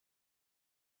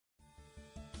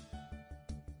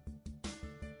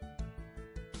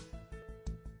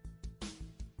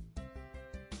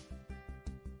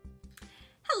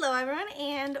Hello everyone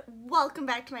and welcome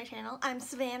back to my channel. I'm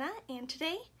Savannah and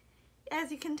today,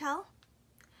 as you can tell,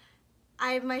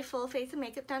 I have my full face of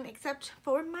makeup done except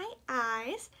for my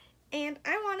eyes, and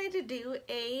I wanted to do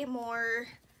a more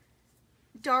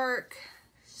dark,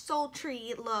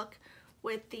 sultry look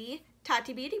with the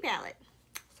Tati Beauty palette.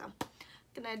 So I'm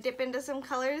gonna dip into some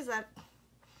colors that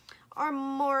are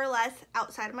more or less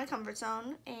outside of my comfort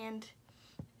zone, and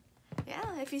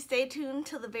yeah, if you stay tuned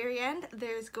till the very end,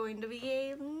 there's going to be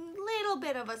a little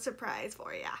bit of a surprise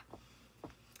for ya.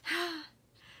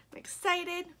 I'm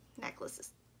excited. Necklace is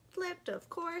flipped, of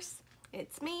course.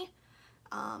 It's me.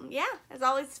 Yeah, as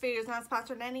always, this video is not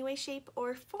sponsored in any way, shape,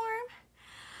 or form.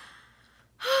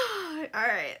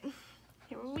 Alright,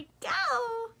 here we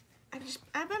go.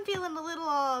 I've been feeling a little,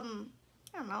 I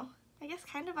don't know, I guess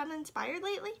kind of uninspired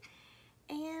lately.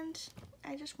 And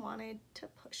I just wanted to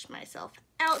push myself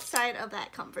outside of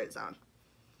that comfort zone.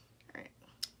 Alright,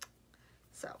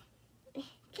 so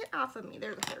get off of me,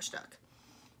 there's a hair stuck.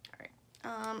 Alright,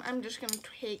 I'm just going to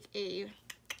take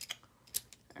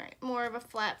more of a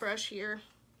flat brush here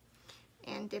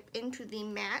and dip into the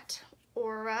matte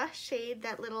Aura shade,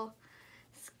 that little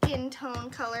skin tone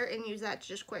color, and use that to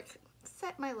just quick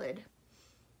set my lid.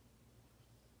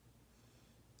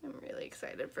 I'm really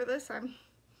excited for this.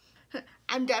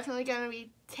 I'm definitely going to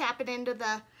be tapping into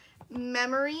the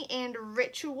Memory and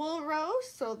Ritual Rose,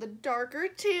 so the darker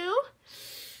two.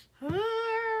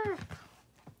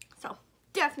 So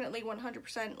definitely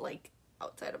 100% like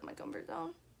outside of my comfort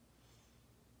zone.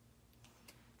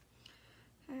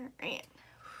 Alright,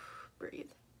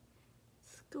 breathe.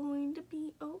 It's going to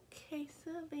be okay,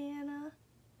 Savannah.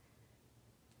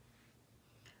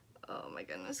 Oh my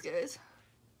goodness, guys.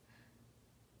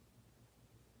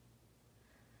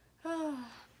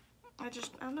 I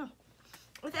don't know.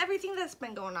 With everything that's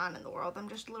been going on in the world, I'm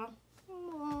just a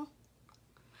little...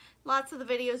 Lots of the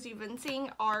videos you've been seeing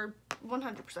are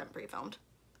 100% pre-filmed.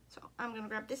 So I'm going to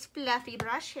grab this fluffy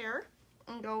brush here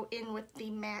and go in with the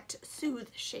matte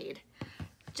Soothe shade,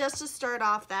 just to start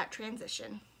off that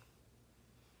transition.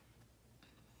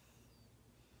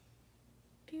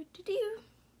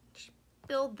 Just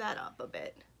build that up a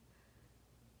bit.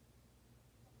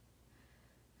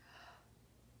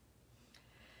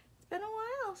 Been a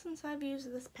while since I've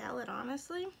used this palette,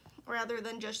 honestly, rather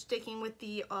than just sticking with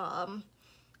the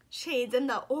shades in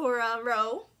the Aura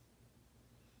row.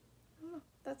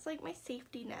 That's like my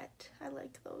safety net. I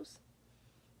like those.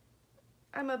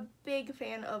 I'm a big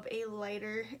fan of a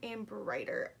lighter and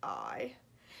brighter eye.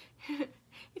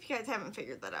 If you guys haven't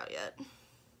figured that out yet.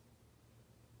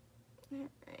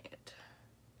 Alright.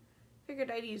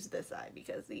 Figured I'd use this eye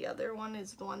because the other one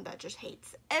is the one that just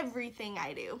hates everything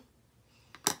I do.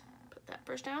 That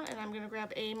brush down, and I'm going to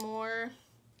grab a more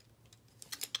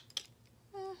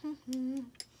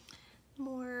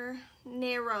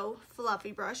narrow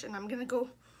fluffy brush, and I'm going to go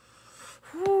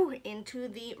into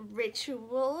the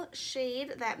Ritual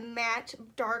shade, that matte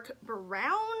dark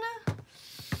brown.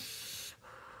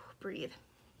 Breathe.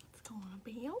 It's going to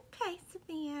be okay,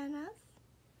 Savannah.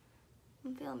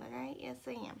 I'm feeling it, right? Yes,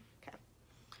 I am. Okay.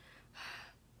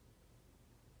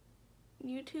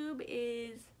 YouTube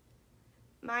is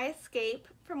my escape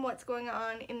from what's going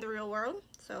on in the real world,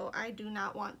 so I do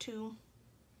not want to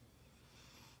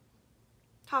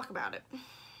talk about it.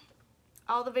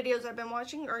 All the videos I've been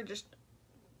watching are just,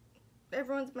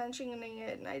 everyone's mentioning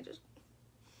it, and I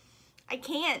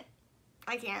can't.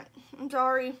 I'm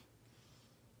sorry.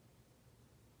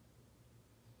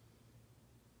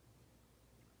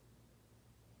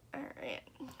 Alright,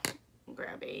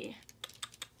 grab a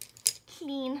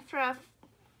clean,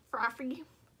 frothy.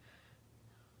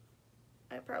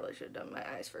 I probably should have done my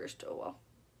eyes first. Oh well.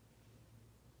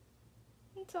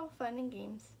 It's all fun and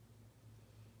games.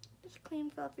 Just a clean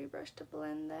fluffy brush to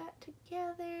blend that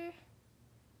together.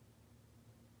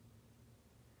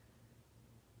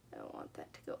 I want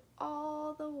that to go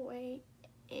all the way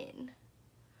in.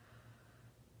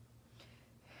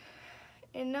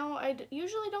 And no, I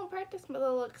usually don't practice the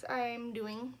looks I'm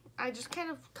doing. I just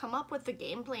kind of come up with the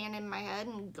game plan in my head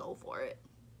and go for it.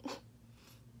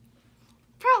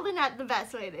 Probably not the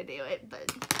best way to do it, but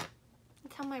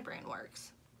that's how my brain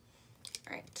works.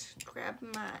 Alright, grab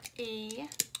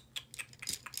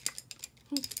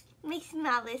my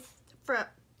smallest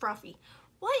fluffy.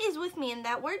 What is with me in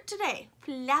that word today?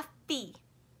 Fluffy.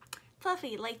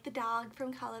 Fluffy, like the dog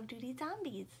from Call of Duty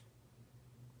Zombies.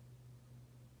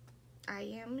 I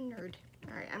am a nerd.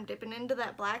 Alright, I'm dipping into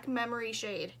that black Memory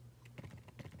shade.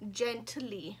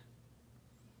 Gently.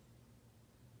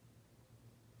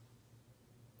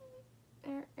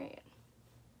 Alright.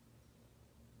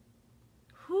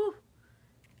 Whew.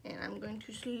 And I'm going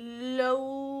to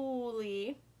slowly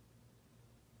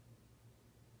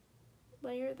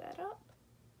clear that up.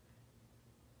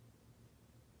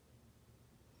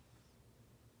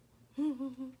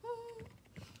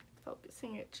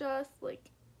 Focusing it just like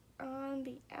on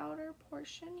the outer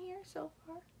portion here so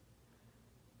far.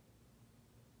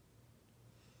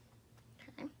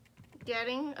 Okay,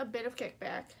 getting a bit of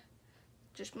kickback,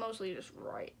 just mostly just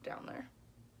right down there.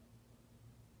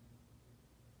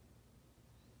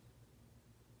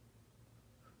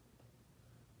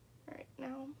 All right,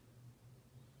 now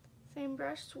same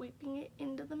brush, sweeping it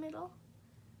into the middle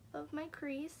of my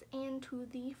crease and to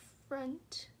the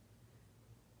front.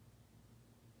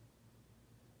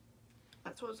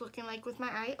 That's what it's looking like with my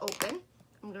eye open.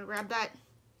 I'm gonna grab that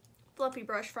fluffy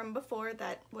brush from before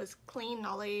that was clean.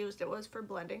 All I used it was for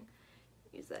blending.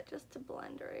 Use that just to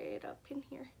blend right up in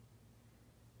here.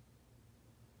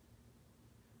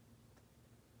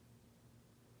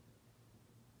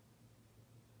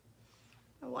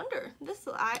 I wonder, this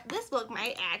look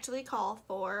might actually call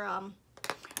for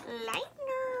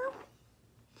lightener.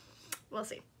 We'll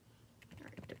see. All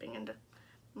right, dipping into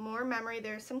more memory.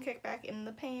 There's some kickback in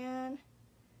the pan.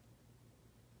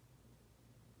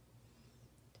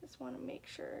 Just want to make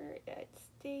sure it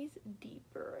stays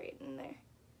deeper right in there.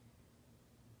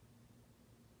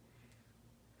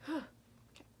 Okay.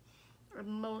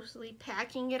 I'm mostly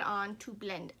packing it on to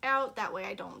blend out. That way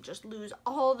I don't just lose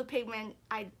all the pigment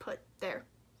I'd put there.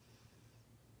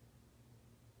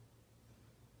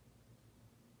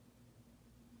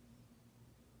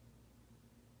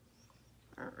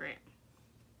 All right.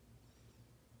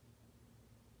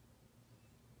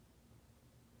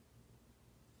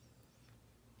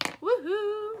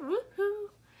 Woohoo, woohoo,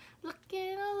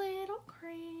 looking a little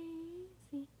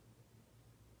crazy.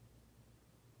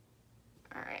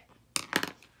 All right,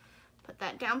 put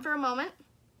that down for a moment.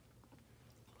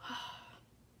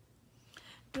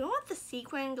 Do I want the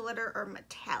sequin, glitter, or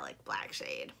metallic black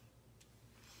shade?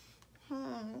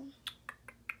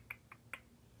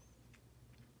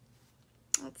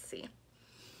 Let's see.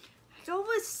 I go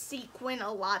with sequin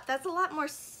a lot. That's a lot more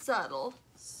subtle.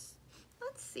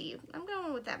 Let's see. I'm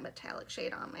going with that metallic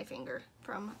shade on my finger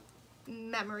from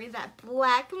memory, that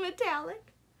black metallic.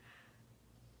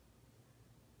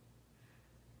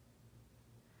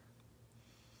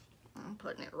 I'm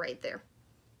putting it right there.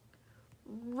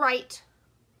 Right.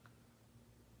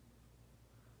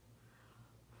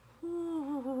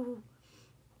 Ooh,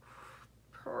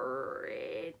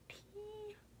 pretty.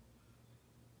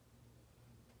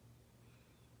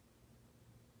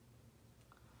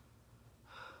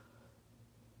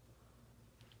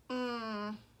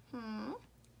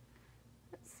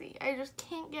 Let's see. I just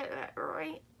can't get that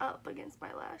right up against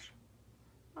my lash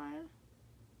line.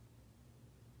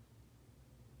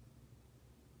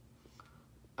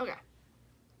 Okay.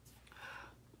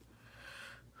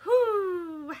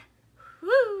 Whoo!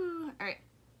 Whoo! Alright.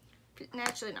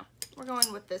 Actually, no. We're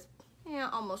going with this,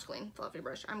 almost clean fluffy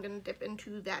brush. I'm going to dip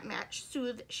into that Match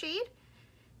Soothe shade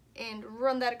and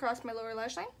run that across my lower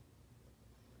lash line.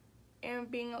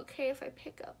 And being okay if I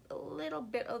pick up a little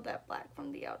bit of that black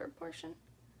from the outer portion.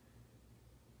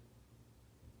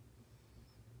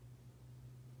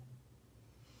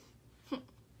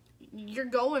 You're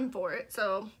going for it,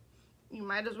 so you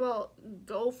might as well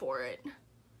go for it.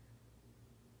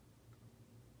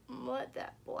 Let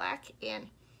that black in.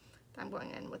 I'm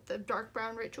going in with the dark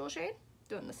brown Ritual shade.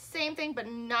 Doing the same thing, but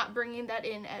not bringing that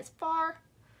in as far.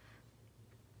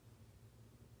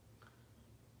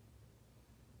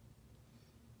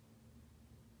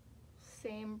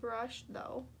 Same brush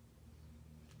though.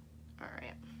 All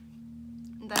right.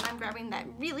 And then I'm grabbing that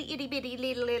really itty bitty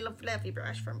little fluffy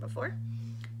brush from before.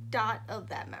 Dot of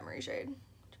that memory shade.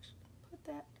 Just put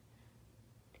that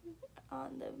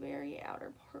on the very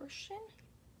outer portion.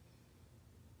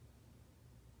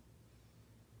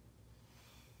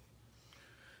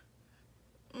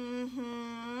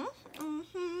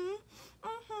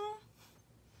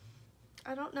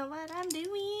 I don't know what I'm doing.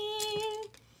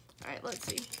 All right, let's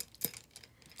see.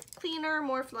 Cleaner,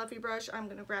 more fluffy brush. I'm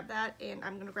gonna grab that, and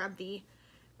I'm gonna grab the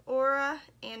Aura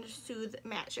and Soothe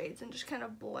matte shades and just kind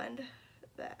of blend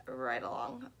that right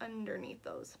along underneath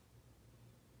those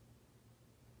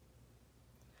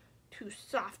to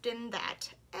soften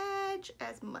that edge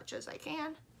as much as I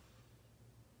can.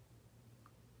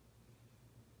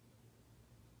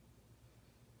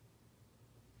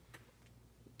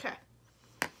 Okay,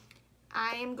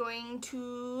 I am going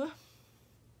to,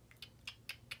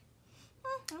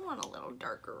 I want a little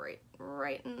darker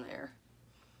right in there.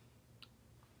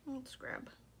 Let's grab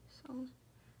some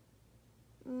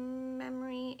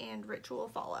Memory and Ritual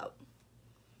Fallout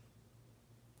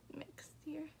mixed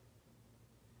here.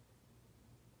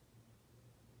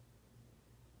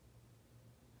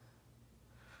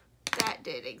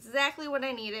 that did exactly what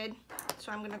I needed.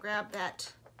 So I'm gonna grab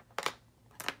that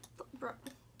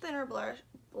thinner blush.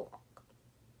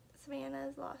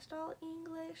 Savannah's lost all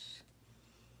English.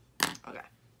 Okay.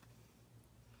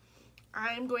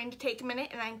 I'm going to take a minute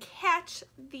and I catch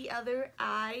the other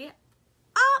eye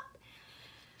up.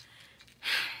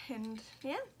 And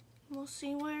yeah, we'll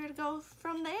see where to go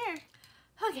from there.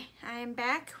 Okay, I'm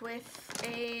back with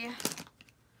a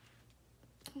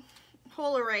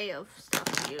whole array of stuff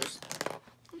to use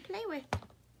and play with.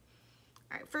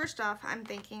 Alright, first off, I'm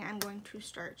thinking I'm going to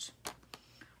start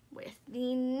with the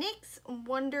NYX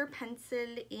Wonder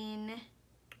Pencil in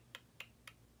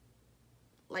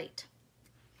Light.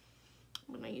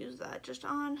 I'm going to use that just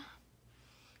on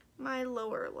my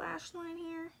lower lash line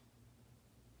here.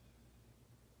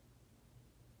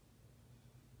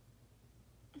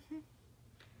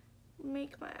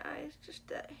 Make my eyes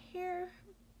just a hair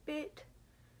bit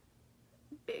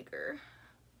bigger.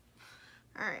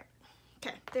 Alright,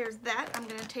 okay, there's that. I'm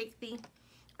going to take the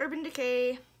Urban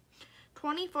Decay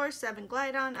 24/7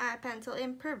 Glide On Eye Pencil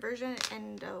in Perversion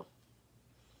Endo.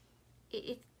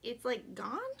 It's like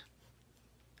gone?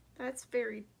 That's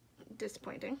very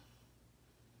disappointing.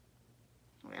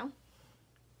 Well,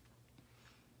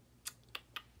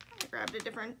 I grabbed a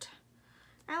different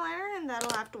eyeliner and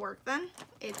that'll have to work then.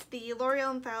 It's the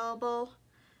L'Oreal Infallible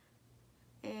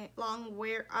Long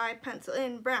Wear Eye Pencil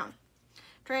in Brown.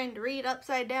 Trying to read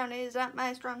upside down is not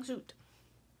my strong suit.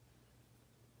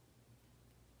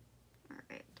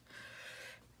 Alright,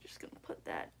 just gonna put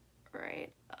that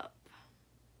right up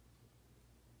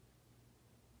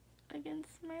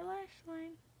against my lash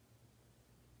line.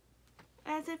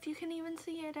 As if you can even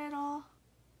see it at all.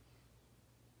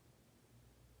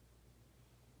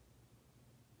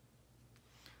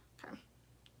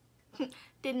 Okay.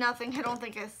 Did nothing. I don't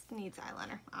think it needs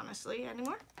eyeliner, honestly,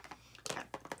 anymore. Okay.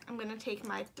 I'm going to take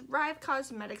my Thrive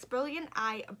Causemetics Brilliant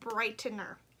Eye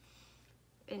Brightener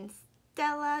in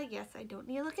Stella. Yes, I don't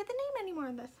need to look at the name anymore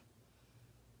in this.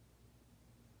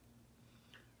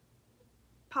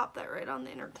 Pop that right on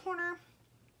the inner corner.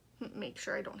 Make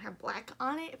sure I don't have black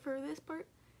on it for this part.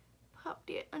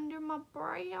 Popped it under my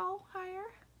brow higher.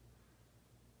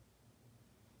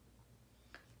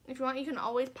 If you want, you can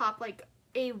always pop like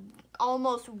a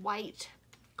almost white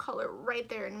color right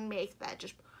there and make that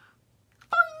just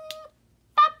boing,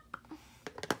 pop.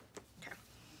 Okay.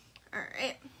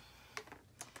 Alright.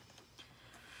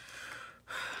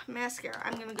 Mascara.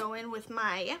 I'm gonna go in with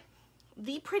my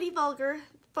The Pretty Vulgar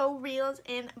Faux Reals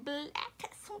in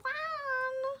Black Swan.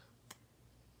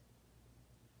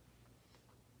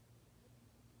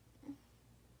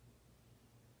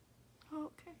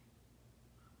 Okay.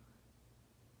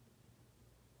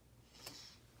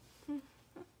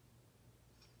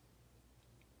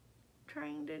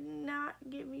 Trying to not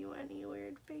give you any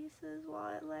weird faces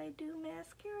while I do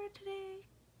mascara today.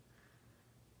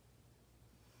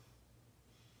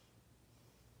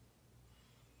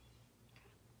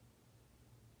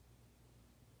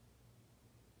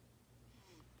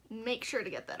 Make sure to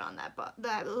get that on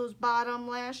those bottom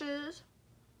lashes.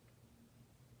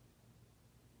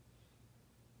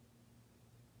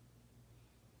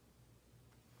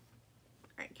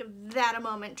 Alright, give that a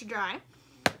moment to dry.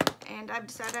 And I've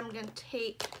decided I'm going to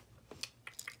take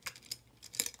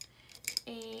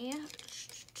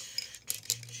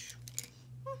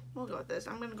we'll go with this.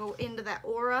 I'm going to go into that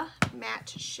Aura matte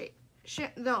shade.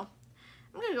 No,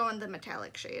 I'm going to go in the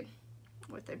metallic shade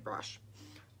with a brush.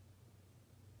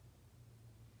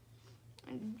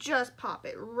 And just pop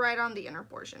it right on the inner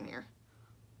portion here.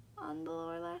 On the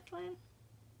lower lash line.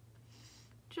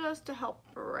 Just to help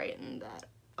brighten that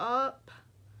up.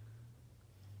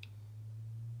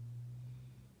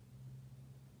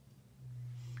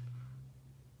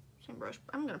 Same brush.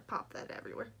 I'm going to pop that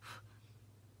everywhere.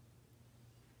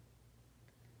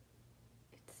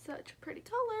 It's such a pretty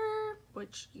color,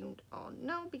 which you all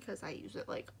know because I use it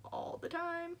like all the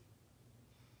time.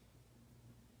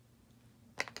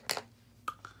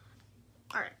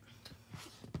 Alright,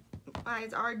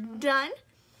 eyes are done.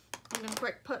 I'm going to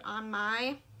quick put on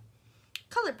my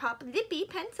ColourPop Lippie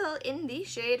pencil in the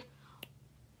shade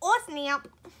Oh Snap.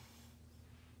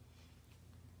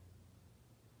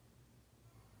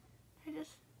 I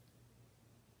just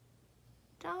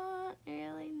don't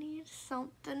really need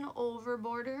something over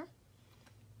border.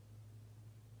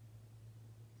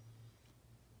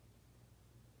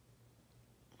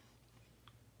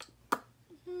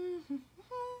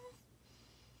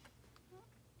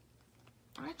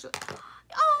 Actually,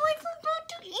 oh, I forgot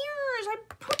to ears. I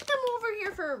put them over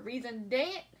here for a reason, dang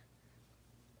it.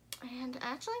 And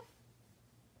actually,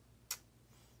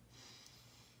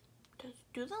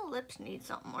 Do the lips need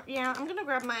something more? Yeah, I'm gonna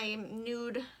grab my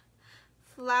nude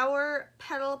Flower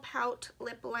Petal Pout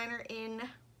lip liner in,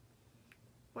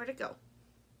 where'd it go?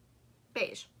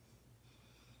 Beige.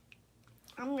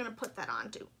 I'm gonna put that on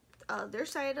too. The other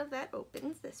side of that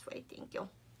opens this way, thank you.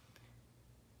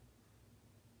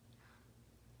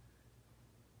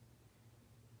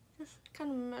 Just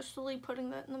kind of messily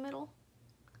putting that in the middle.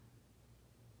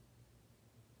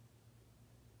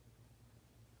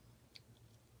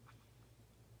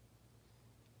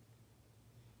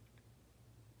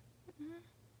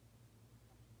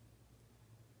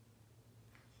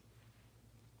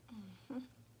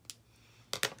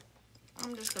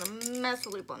 I'm just gonna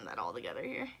messily blend that all together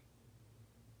here.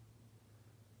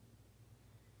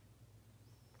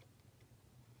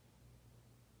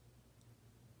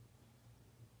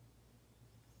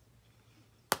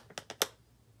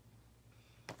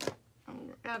 I'm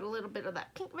gonna add a little bit of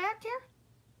that pink back here.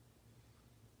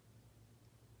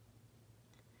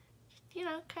 You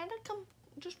know, kind of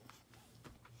just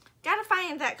gotta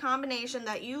find that combination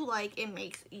that you like. It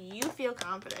makes you feel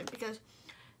confident because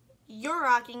you're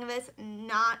rocking this,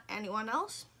 not anyone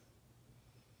else.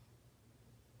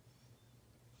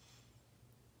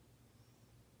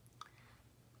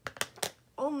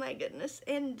 Oh my goodness,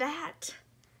 and that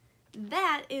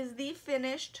is the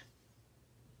finished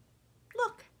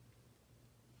look.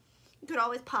 You could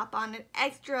always pop on an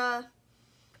extra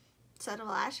set of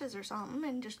lashes or something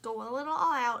and just go a little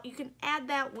all out. You can add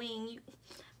that wing,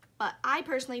 but I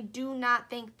personally do not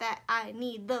think that I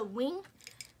need the wing.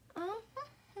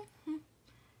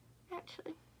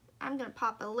 Actually, I'm gonna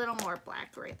pop a little more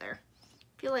black right there.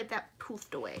 I feel like that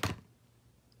poofed away.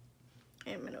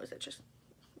 And my nose itches.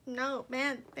 No,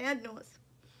 bad nose.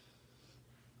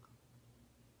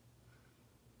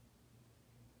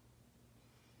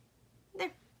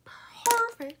 There,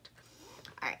 perfect.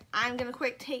 All right, I'm gonna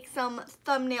quick take some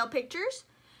thumbnail pictures,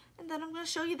 and then I'm gonna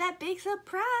show you that big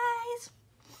surprise.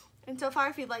 And so far,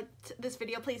 if you liked this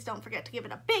video, please don't forget to give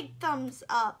it a big thumbs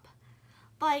up,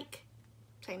 like,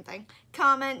 same thing,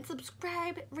 comment,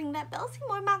 subscribe, ring that bell, see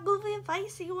more of my goofy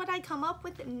advice, see what I come up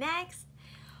with next.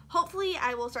 Hopefully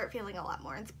I will start feeling a lot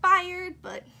more inspired,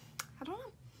 but I don't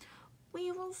know.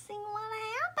 We will see what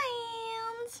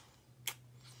happens.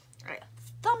 Alright,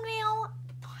 thumbnail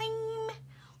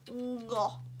time.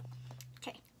 Go.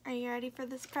 Okay, are you ready for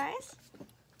the surprise?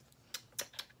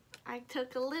 I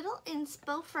took a little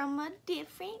inspo from a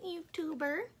different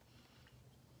YouTuber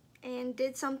and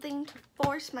did something to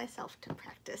force myself to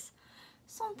practice.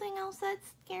 Something else that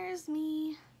scares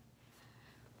me.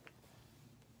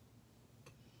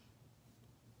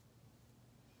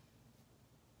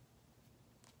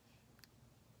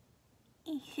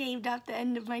 I shaved off the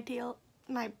end of my tail,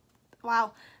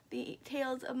 the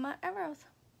tails of my eyebrows.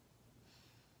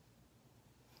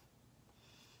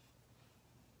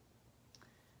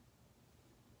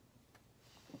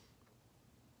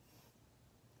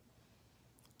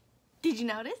 Did you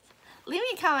notice? Leave me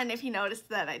a comment if you noticed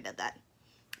that I did that.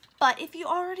 But if you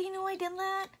already knew I did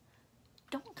that,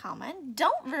 don't comment.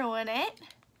 Don't ruin it.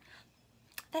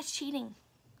 That's cheating.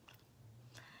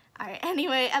 Alright,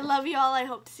 anyway, I love you all. I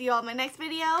hope to see you all in my next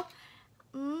video.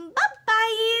 Bye.